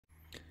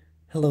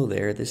Hello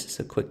there, this is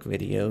a quick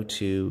video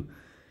to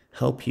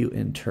help you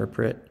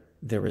interpret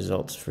the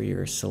results for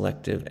your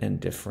selective and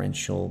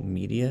differential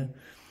media.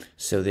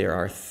 So there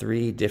are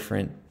three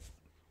different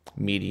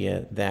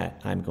media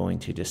that I'm going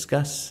to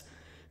discuss.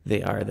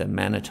 They are the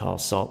Mannitol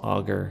salt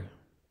agar,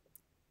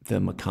 the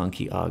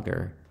MacConkey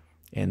agar,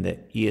 and the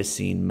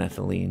Eosin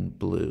methylene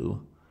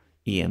blue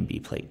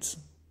EMB plates.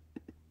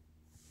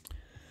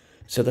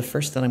 So the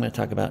first thing I'm going to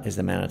talk about is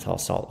the Mannitol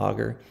salt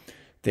agar.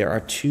 There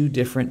are two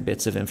different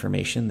bits of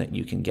information that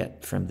you can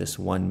get from this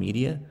one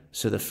media.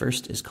 So the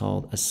first is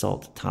called a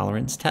salt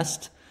tolerance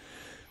test.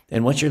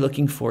 And what you're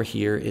looking for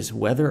here is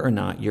whether or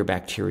not your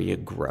bacteria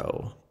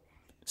grow.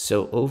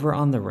 So over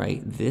on the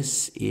right,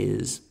 this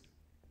is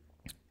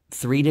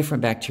three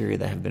different bacteria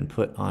that have been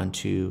put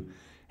onto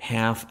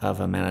half of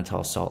a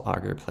Mannitol salt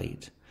agar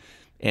plate.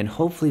 And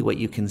hopefully what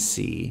you can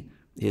see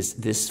is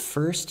this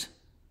first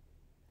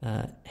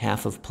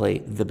half of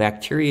plate, the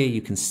bacteria,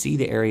 you can see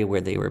the area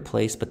where they were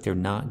placed, but they're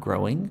not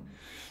growing.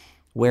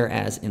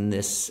 Whereas in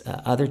this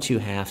other two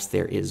halves,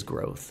 there is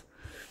growth.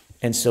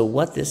 And so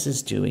what this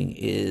is doing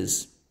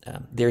is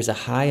there's a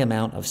high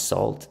amount of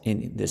salt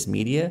in this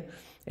media.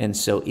 And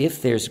so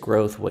if there's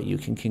growth, what you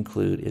can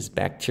conclude is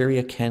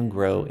bacteria can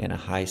grow in a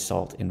high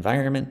salt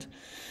environment.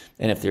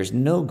 And if there's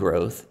no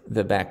growth,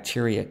 the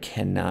bacteria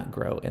cannot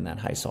grow in that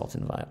high salt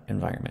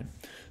environment.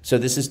 So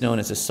this is known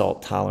as a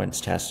salt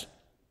tolerance test,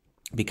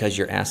 because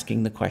you're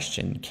asking the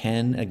question,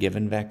 can a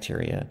given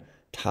bacteria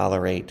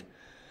tolerate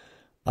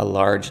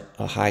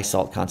a high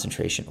salt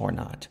concentration or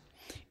not?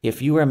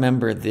 If you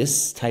remember,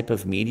 this type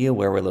of media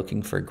where we're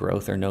looking for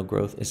growth or no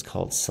growth is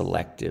called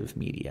selective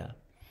media.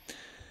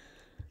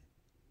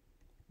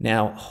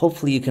 Now,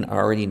 hopefully you can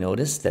already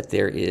notice that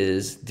there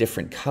is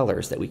different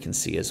colors that we can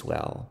see as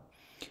well.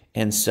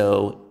 And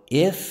so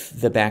if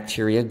the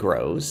bacteria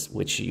grows,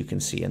 which you can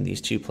see in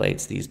these two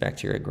plates, these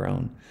bacteria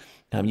grown,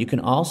 you can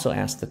also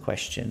ask the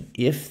question,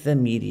 if the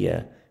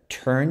media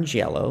turns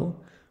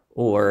yellow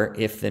or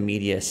if the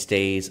media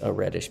stays a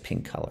reddish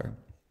pink color.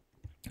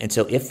 And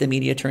so if the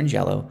media turns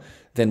yellow,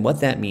 then what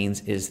that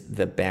means is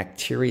the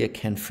bacteria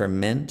can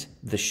ferment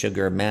the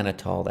sugar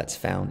mannitol that's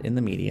found in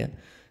the media.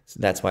 So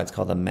that's why it's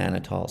called a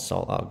Mannitol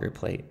salt agar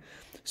plate.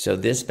 So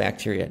this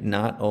bacteria,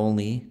 not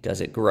only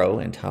does it grow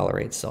and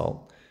tolerate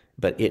salt,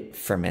 but it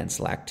ferments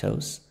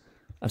ferments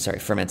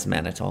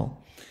mannitol.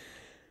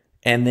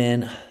 And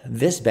then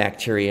this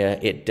bacteria,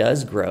 it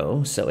does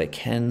grow, so it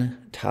can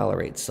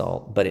tolerate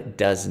salt, but it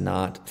does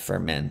not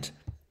ferment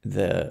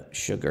the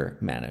sugar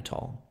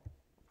mannitol.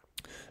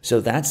 So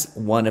that's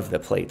one of the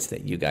plates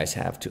that you guys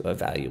have to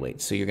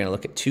evaluate. So you're going to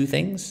look at two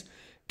things.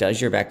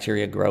 Does your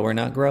bacteria grow or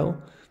not grow?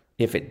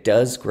 If it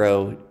does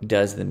grow,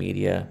 does the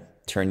media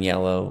turn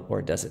yellow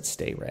or does it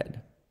stay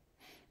red?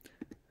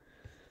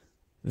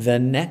 The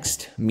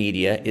next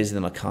media is the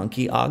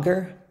MacConkey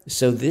agar.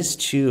 So this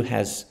too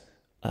has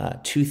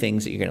two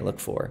things that you're going to look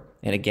for.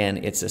 And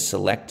again, it's a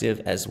selective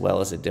as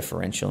well as a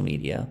differential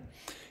media.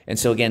 And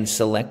so again,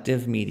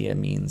 selective media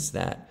means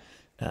that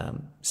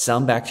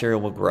some bacteria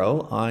will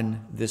grow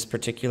on this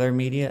particular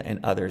media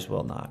and others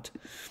will not.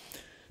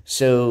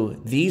 So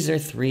these are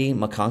three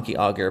MacConkey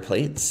agar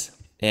plates.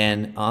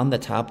 And on the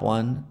top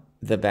one,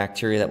 the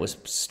bacteria that was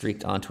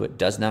streaked onto it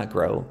does not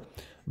grow.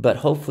 But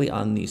hopefully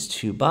on these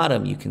two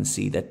bottom, you can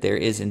see that there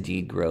is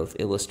indeed growth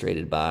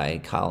illustrated by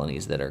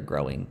colonies that are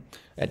growing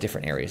at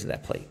different areas of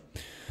that plate.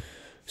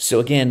 So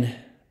again,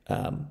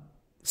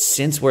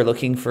 since we're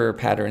looking for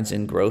patterns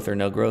in growth or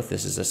no growth,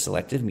 this is a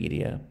selective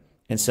media.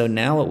 And so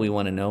now what we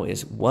want to know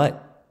is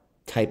what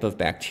type of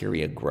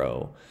bacteria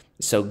grow.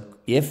 So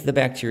if the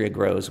bacteria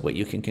grows, what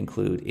you can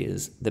conclude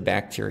is the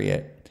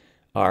bacteria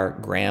are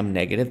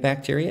gram-negative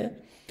bacteria.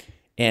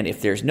 And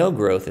if there's no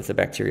growth, if the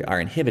bacteria are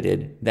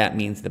inhibited, that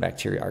means the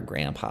bacteria are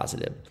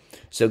gram-positive.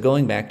 So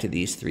going back to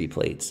these three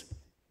plates,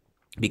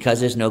 because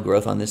there's no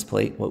growth on this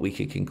plate, what we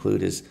could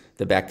conclude is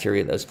the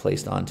bacteria that was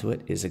placed onto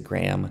it is a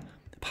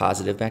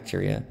gram-positive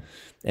bacteria.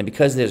 And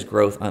because there's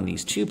growth on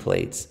these two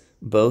plates,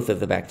 both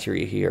of the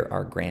bacteria here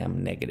are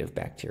gram-negative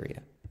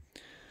bacteria.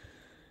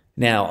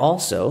 Now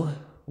also,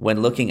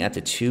 when looking at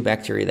the two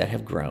bacteria that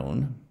have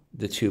grown,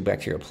 the two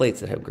bacterial plates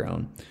that have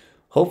grown,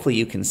 hopefully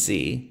you can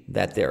see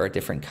that there are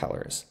different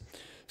colors.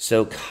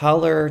 So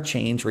color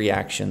change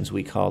reactions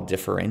we call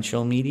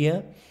differential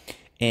media.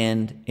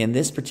 And in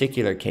this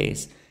particular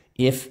case,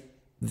 if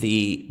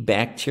the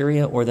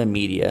bacteria or the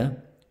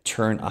media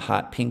turn a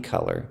hot pink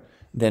color,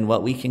 then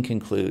what we can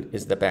conclude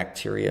is the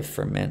bacteria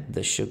ferment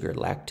the sugar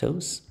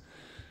lactose.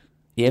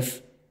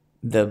 If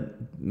the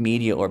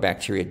media or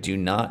bacteria do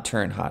not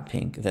turn hot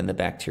pink, then the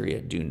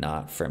bacteria do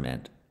not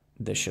ferment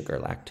the sugar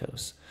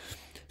lactose.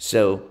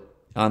 So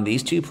on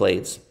these two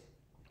plates,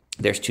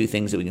 there's two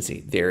things that we can see.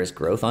 There is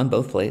growth on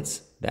both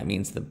plates. That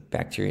means the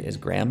bacteria is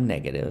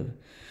gram-negative.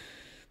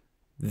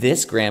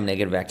 This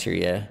gram-negative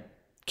bacteria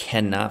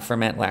cannot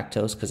ferment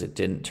lactose because it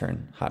didn't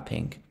turn hot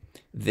pink.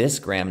 This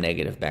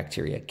gram-negative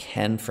bacteria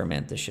can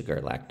ferment the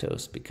sugar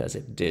lactose because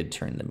it did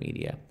turn the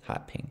media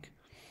hot pink.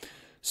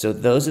 So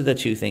those are the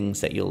two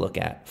things that you'll look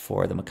at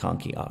for the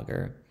MacConkey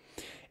agar.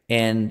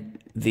 And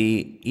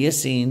the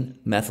Eosin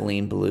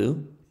methylene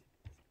blue,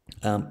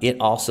 it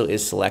also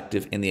is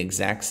selective in the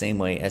exact same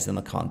way as the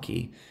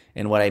MacConkey.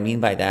 And what I mean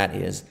by that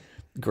is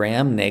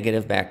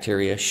gram-negative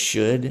bacteria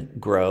should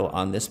grow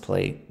on this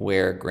plate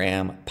where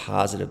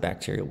gram-positive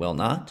bacteria will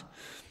not.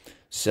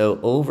 So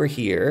over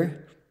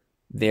here,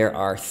 there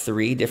are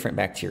 3 different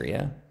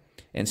bacteria.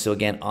 And so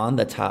again, on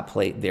the top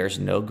plate, there's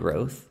no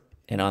growth.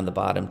 And on the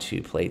bottom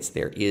 2 plates,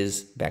 there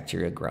is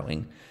bacteria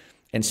growing.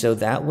 And so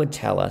that would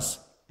tell us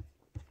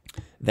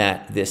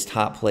that this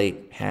top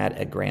plate had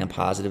a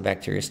gram-positive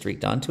bacteria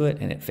streaked onto it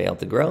and it failed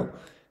to grow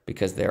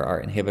because there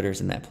are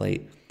inhibitors in that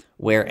plate.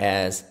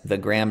 Whereas the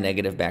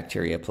gram-negative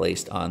bacteria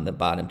placed on the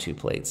bottom 2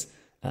 plates,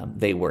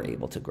 they were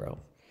able to grow.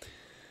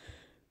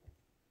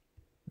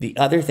 The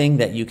other thing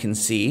that you can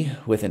see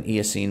with an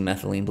Eosin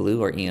methylene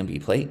blue or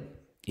EMB plate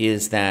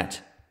is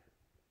that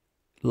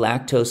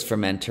lactose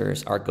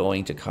fermenters are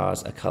going to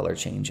cause a color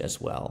change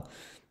as well.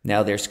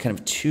 Now there's kind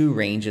of 2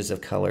 ranges of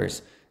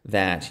colors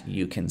that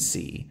you can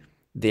see.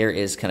 There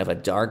is kind of a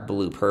dark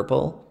blue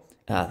purple.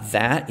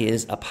 That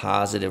is a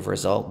positive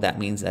result. That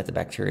means that the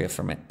bacteria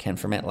can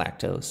ferment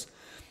lactose.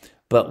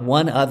 But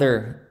one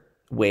other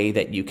way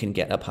that you can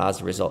get a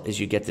positive result is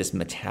you get this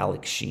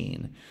metallic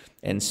sheen.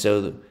 And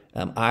so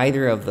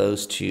either of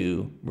those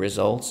 2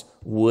 results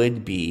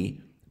would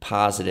be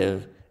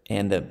positive,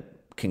 and the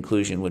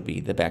conclusion would be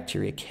the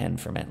bacteria can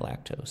ferment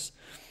lactose.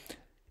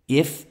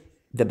 If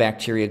the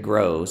bacteria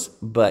grows,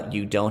 but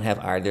you don't have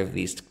either of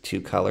these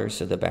 2 colors,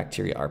 so the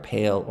bacteria are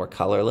pale or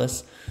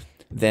colorless,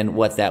 then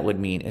what that would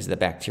mean is the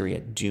bacteria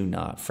do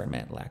not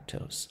ferment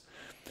lactose.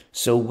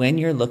 So when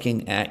you're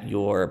looking at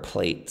your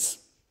plates,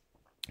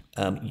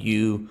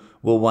 you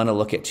will want to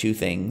look at 2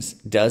 things.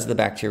 Does the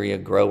bacteria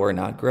grow or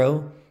not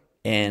grow?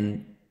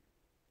 And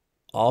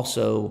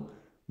also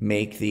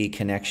make the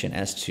connection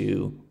as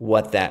to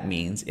what that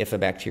means. If a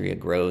bacteria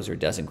grows or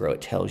doesn't grow,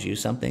 it tells you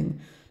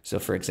something. So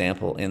for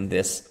example, in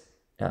this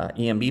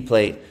EMB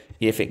plate,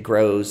 if it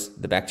grows,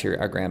 the bacteria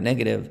are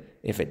gram-negative.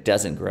 If it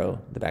doesn't grow,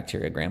 the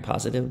bacteria are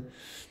gram-positive.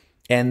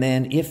 And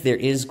then if there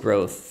is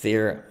growth,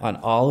 there on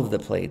all of the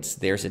plates,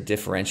 there's a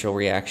differential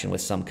reaction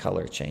with some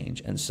color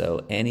change. And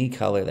so any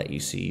color that you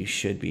see, you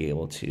should be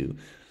able to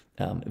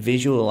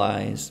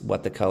visualize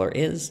what the color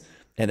is,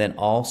 and then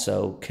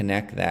also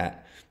connect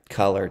that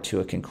color to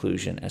a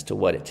conclusion as to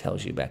what it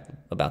tells you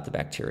about the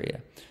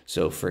bacteria.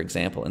 So for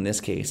example, in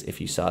this case,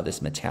 if you saw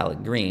this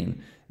metallic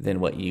green, then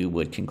what you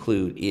would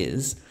conclude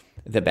is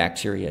the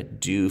bacteria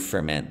do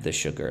ferment the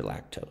sugar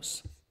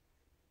lactose.